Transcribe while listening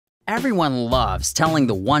Everyone loves telling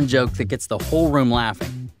the one joke that gets the whole room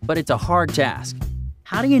laughing, but it's a hard task.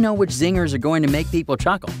 How do you know which zingers are going to make people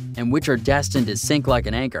chuckle and which are destined to sink like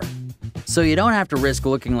an anchor? So you don't have to risk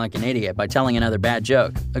looking like an idiot by telling another bad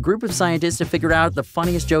joke. A group of scientists have figured out the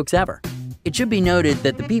funniest jokes ever. It should be noted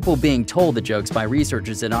that the people being told the jokes by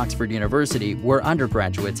researchers at Oxford University were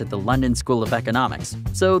undergraduates at the London School of Economics,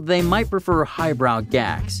 so they might prefer highbrow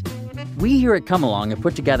gags. We here at Come Along have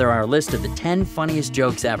put together our list of the 10 funniest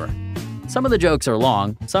jokes ever. Some of the jokes are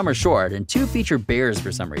long, some are short, and 2 feature bears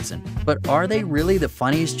for some reason. But are they really the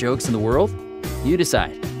funniest jokes in the world? You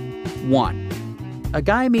decide. 1. A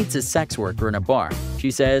guy meets a sex worker in a bar.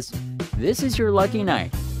 She says, "This is your lucky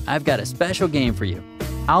night. I've got a special game for you.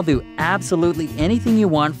 I'll do absolutely anything you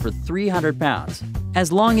want for 300 pounds,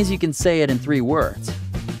 as long as you can say it in 3 words.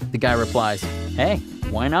 The guy replies, "Hey,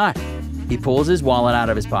 why not?" He pulls his wallet out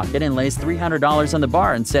of his pocket and lays $300 on the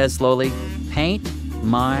bar and says slowly, "Paint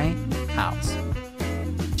my house."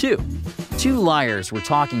 2. 2 liars were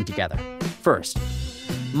talking together. First,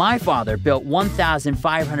 "My father built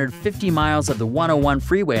 1,550 miles of the 101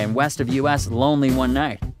 freeway in west of US lonely one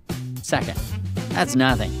night." Second, "That's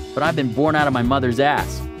nothing, but I've been born out of my mother's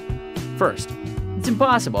ass." First, "It's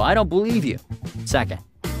impossible, I don't believe you." Second,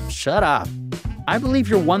 "Shut up. I believe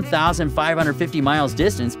your 1,550 miles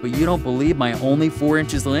distance, but you don't believe my only 4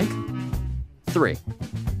 inches length." 3.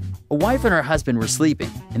 A wife and her husband were sleeping.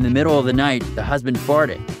 In the middle of the night, the husband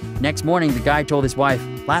farted. Next morning, the guy told his wife,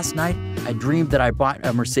 "Last night, I dreamed that I bought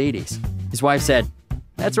a Mercedes." His wife said,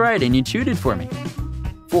 "That's right, and you chewed it for me."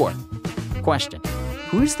 4. Question: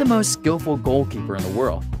 who's the most skillful goalkeeper in the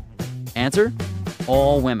world? Answer: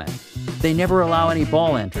 all women. They never allow any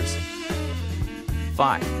ball enters.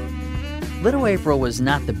 5. Little April was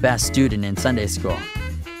not the best student in Sunday school.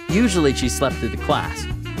 Usually she slept through the class.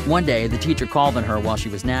 One day, the teacher called on her while she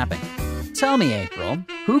was napping. "Tell me, April,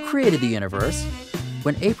 who created the universe?"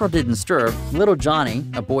 When April didn't stir, little Johnny,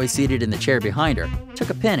 a boy seated in the chair behind her, took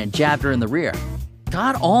a pin and jabbed her in the rear.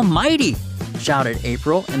 "God almighty!" shouted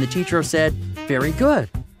April, and the teacher said, "Very good,"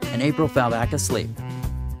 and April fell back asleep.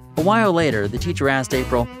 A while later, the teacher asked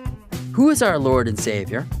April, "Who is our Lord and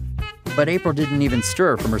Savior?" But April didn't even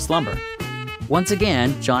stir from her slumber. Once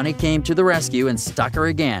again, Johnny came to the rescue and stuck her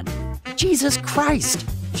again. "Jesus Christ!"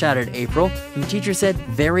 shouted April, and the teacher said,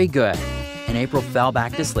 "Very good," and April fell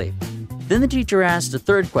back to sleep. Then the teacher asked a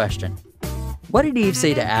third question. What did Eve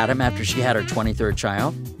say to Adam after she had her 23rd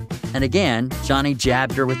child? And again, Johnny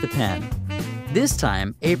jabbed her with the pen. This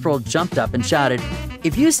time, April jumped up and shouted,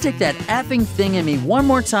 "If you stick that effing thing in me one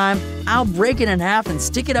more time, I'll break it in half and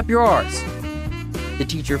stick it up your arse." The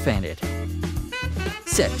teacher fainted.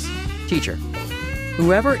 6. Teacher: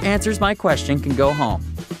 whoever answers my question can go home.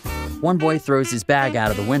 One boy throws his bag out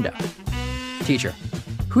of the window. Teacher: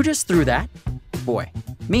 who just threw that? Boy: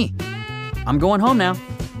 me. I'm going home now.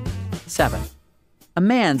 7. A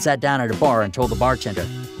man sat down at a bar and told the bartender,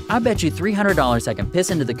 "I bet you $300 I can piss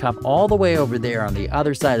into the cup all the way over there on the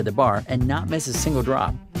other side of the bar and not miss a single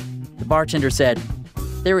drop." The bartender said,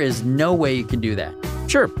 "There is no way you can do that."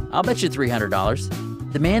 "Sure, I'll bet you $300.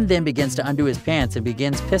 The man then begins to undo his pants and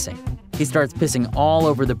begins pissing. He starts pissing all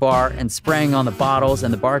over the bar and spraying on the bottles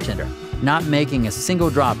and the bartender, not making a single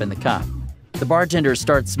drop in the cup. The bartender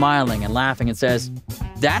starts smiling and laughing and says,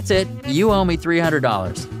 "That's it, you owe me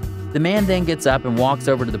 $300. The man then gets up and walks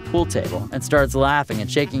over to the pool table and starts laughing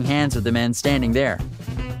and shaking hands with the men standing there.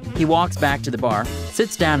 He walks back to the bar,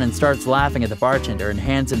 sits down and starts laughing at the bartender and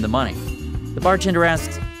hands him the money. The bartender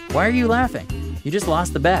asks, "Why are you laughing? You just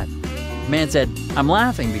lost the bet." The man said, "I'm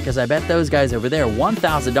laughing because I bet those guys over there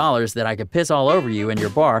 $1,000 that I could piss all over you in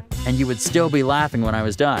your bar and you would still be laughing when I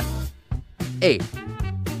was done." 8.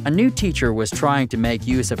 A new teacher was trying to make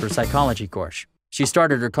use of her psychology course. She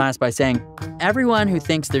started her class by saying, "Everyone who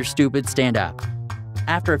thinks they're stupid, stand up."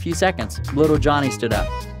 After a few seconds, little Johnny stood up.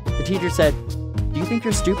 The teacher said, "Do you think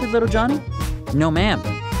you're stupid, little Johnny?" "No, ma'am,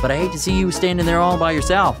 but I hate to see you standing there all by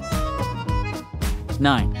yourself."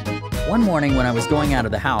 9. One morning when I was going out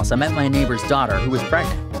of the house, I met my neighbor's daughter who was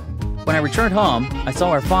pregnant. When I returned home, I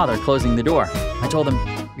saw her father closing the door. I told him,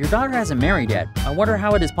 "Your daughter hasn't married yet. I wonder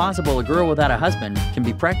how it is possible a girl without a husband can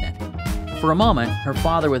be pregnant." For a moment, her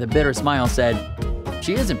father with a bitter smile said,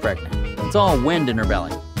 "She isn't pregnant. It's all wind in her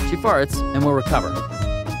belly. She farts and will recover."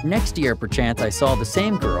 Next year, perchance, I saw the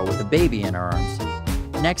same girl with a baby in her arms.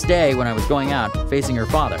 Next day, when I was going out, facing her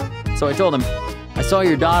father. So I told him, "I saw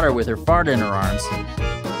your daughter with her fart in her arms."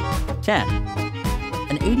 10.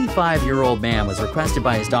 An 85-year-old man was requested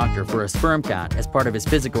by his doctor for a sperm count as part of his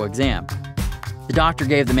physical exam. The doctor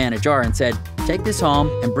gave the man a jar and said, "Take this home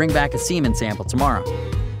and bring back a semen sample tomorrow."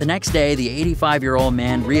 The next day, the 85-year-old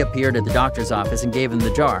man reappeared at the doctor's office and gave him the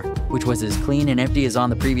jar. which was as clean and empty as on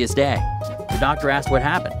the previous day. The doctor asked what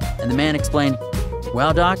happened, and the man explained,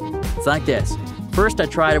 "Well, doc, it's like this. First I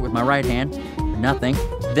tried it with my right hand, nothing.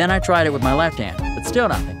 Then I tried it with my left hand, but still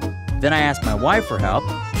nothing. Then I asked my wife for help.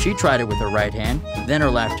 She tried it with her right hand, then her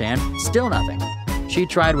left hand, still nothing. She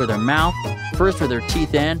tried with her mouth, first with her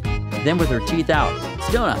teeth in, then with her teeth out,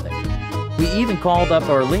 still nothing. We even called up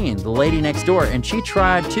Arlene, the lady next door, and she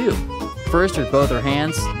tried too. First with both her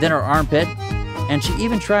hands, then her armpit, and she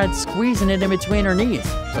even tried squeezing it in between her knees,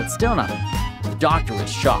 but still nothing." The doctor was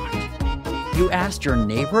shocked. "You asked your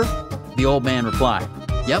neighbor?" The old man replied,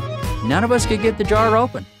 "Yep, none of us could get the jar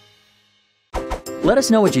open." Let us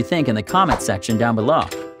know what you think in the comments section down below,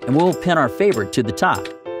 and we'll pin our favorite to the top.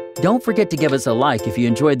 Don't forget to give us a like if you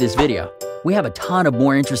enjoyed this video. We have a ton of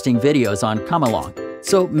more interesting videos on Come Along,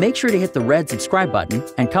 so make sure to hit the red subscribe button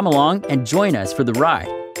and come along and join us for the ride.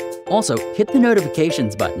 Also, hit the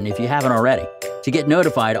notifications button if you haven't already to get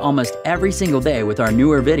notified almost every single day with our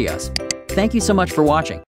newer videos. Thank you so much for watching.